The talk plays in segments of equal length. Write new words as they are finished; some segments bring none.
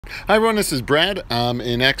Hi everyone, this is Brad. I'm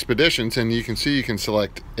in Expeditions, and you can see you can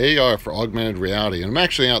select AR for augmented reality. And I'm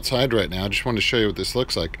actually outside right now. I just wanted to show you what this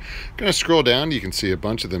looks like. I'm going to scroll down. You can see a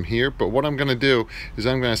bunch of them here, but what I'm going to do is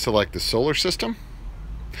I'm going to select the solar system.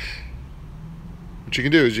 What you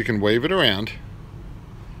can do is you can wave it around,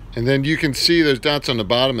 and then you can see those dots on the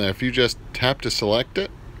bottom there. If you just tap to select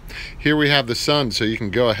it, here we have the sun, so you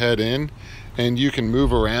can go ahead in and you can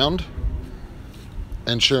move around.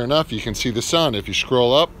 And sure enough, you can see the sun. If you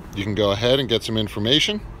scroll up, you can go ahead and get some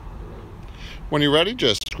information. When you're ready,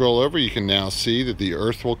 just scroll over. You can now see that the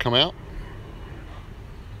Earth will come out.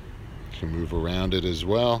 You can move around it as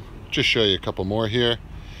well. Just show you a couple more here.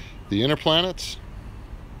 The inner planets.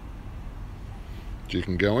 You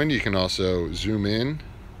can go in. You can also zoom in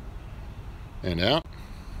and out.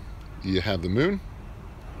 You have the moon.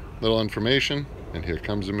 Little information. And here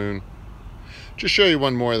comes the moon. Just show you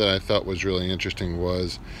one more that I thought was really interesting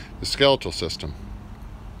was the skeletal system.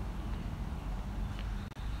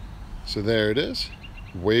 So there it is.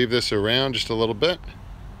 Wave this around just a little bit,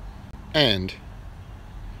 and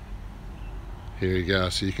here you go.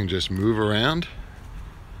 So you can just move around,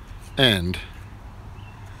 and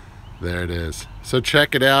there it is. So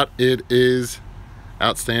check it out. It is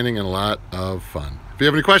outstanding and a lot of fun. If you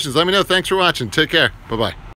have any questions, let me know. Thanks for watching. Take care. Bye-bye.